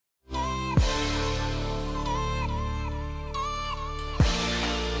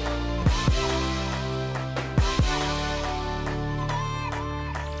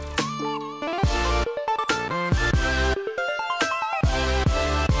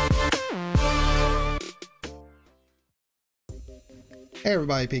Hey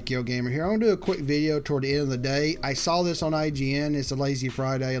everybody, PKO Gamer here. I'm going to do a quick video toward the end of the day. I saw this on IGN. It's a lazy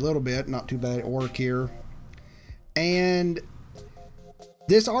Friday a little bit, not too bad at work here. And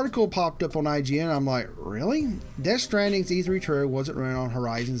this article popped up on IGN. I'm like, really? Death Stranding's E3 trailer wasn't running on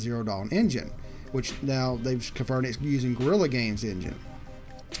Horizon Zero Dawn engine, which now they've confirmed it's using Guerrilla Games engine.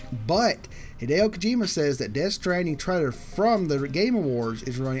 But Hideo Kojima says that Death Stranding trailer from the Game Awards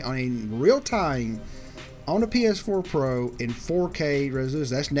is running on a real-time on the PS4 Pro in 4K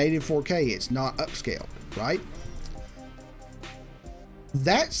resolution. That's native 4K. It's not upscaled, right?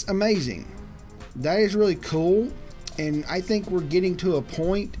 That's amazing. That is really cool. And I think we're getting to a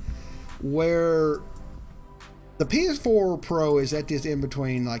point where the PS4 Pro is at this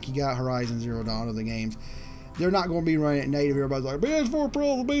in-between. Like, you got Horizon Zero Dawn of the games. They're not going to be running it native. Everybody's like, PS4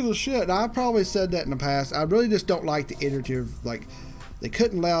 Pro will be the shit. And I've probably said that in the past. I really just don't like the iterative, like, they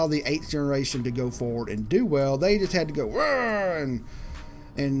couldn't allow the 8th generation to go forward and do well. They just had to go and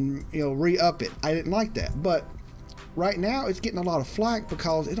you know, re-up it. I didn't like that. But right now it's getting a lot of flack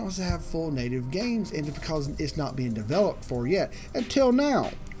because it doesn't have full native games and because it's not being developed for yet. Until now.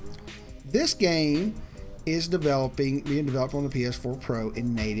 This game is being developed on the PS4 Pro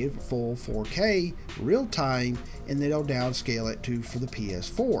in native full 4K real time, and then they'll downscale it for the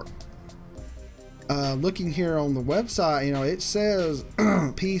PS4. Looking here on the website, you know, it says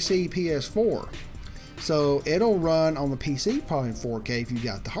PC, PS4. So it'll run on the PC probably in 4K if you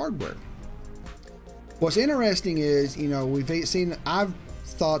got the hardware. What's interesting is, you know, I've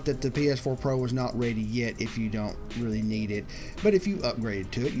thought that the PS4 Pro was not ready yet if you don't really need it. But if you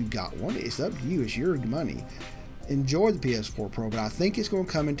upgraded to it, you got one. It's up to you. It's your money. Enjoy the PS4 Pro, but I think it's going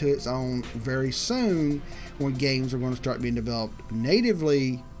to come into its own very soon when games are going to start being developed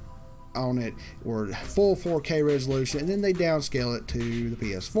natively on it, or full 4K resolution, and then they downscale it to the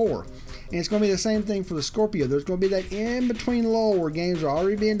PS4. And it's going to be the same thing for the Scorpio. There's going to be that in-between lull where games are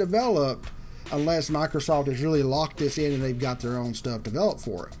already being developed, unless Microsoft has really locked this in and they've got their own stuff developed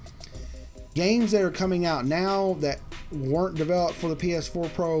for it. Games that are coming out now that weren't developed for the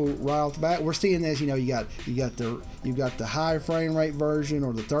PS4 Pro right off the bat, we're seeing this. You know, you got the high frame rate version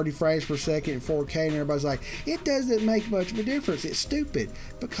or the 30 frames per second in 4K, and everybody's like, it doesn't make much of a difference. It's stupid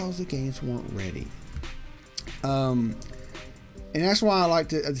because the games weren't ready. And that's why I like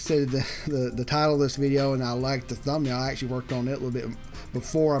to say the title of this video, and I like the thumbnail. I actually worked on it a little bit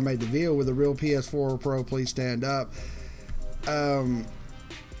before I made the video with the real PS4 Pro. Please stand up.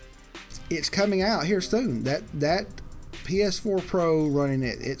 It's coming out here soon. That PS4 Pro running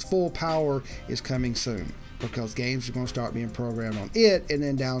at its full power is coming soon, because games are going to start being programmed on it and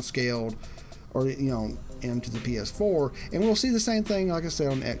then downscaled, or you know, into the PS4. And we'll see the same thing, like I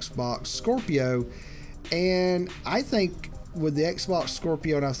said, on the Xbox Scorpio. And I think with the Xbox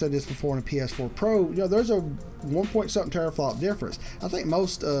Scorpio, and I've said this before, in the PS4 Pro, you know, there's a 1-point-something teraflop difference. I think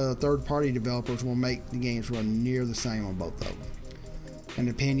most third-party developers will make the games run near the same on both of them. An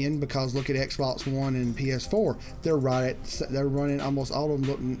opinion, because look at Xbox One and PS4, they're running almost all of them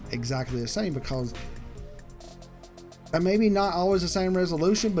looking exactly the same, because maybe not always the same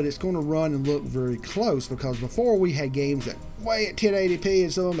resolution, but it's going to run and look very close. Because before, we had games that way at 1080p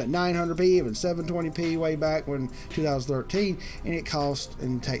and some of them at 900p, even 720p way back when 2013, and it costs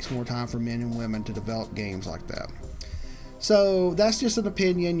and takes more time for men and women to develop games like that. So that's just an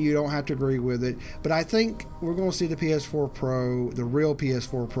opinion. You don't have to agree with it. But I think we're going to see the PS4 Pro, the real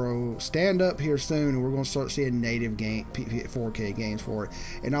PS4 Pro, stand up here soon, and we're going to start seeing native 4K games for it.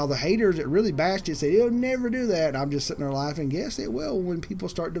 And all the haters that really bashed it said it'll never do that. And I'm just sitting there laughing. Yes, it will when people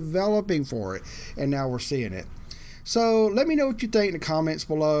start developing for it. And now we're seeing it. So let me know what you think in the comments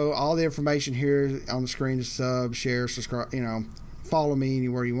below. All the information here on the screen to sub, share, subscribe, you know, follow me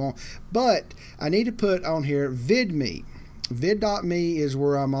anywhere you want. But I need to put on here VidMe. Vid.me is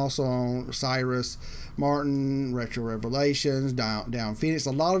where I'm also on. Cyrus, Martin, Retro Revelations, Down Phoenix.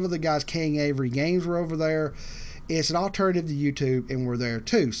 A lot of other guys, King Avery Games, were over there. It's an alternative to YouTube, and we're there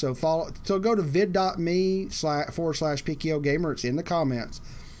too. So go to vid.me/PKO Gamer. It's in the comments.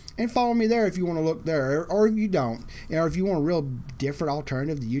 And follow me there if you want to look there, or if you don't. Or if you want a real different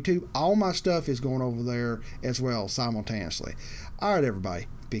alternative to YouTube, all my stuff is going over there as well simultaneously. All right, everybody.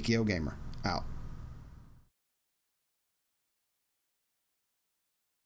 PKO Gamer, out.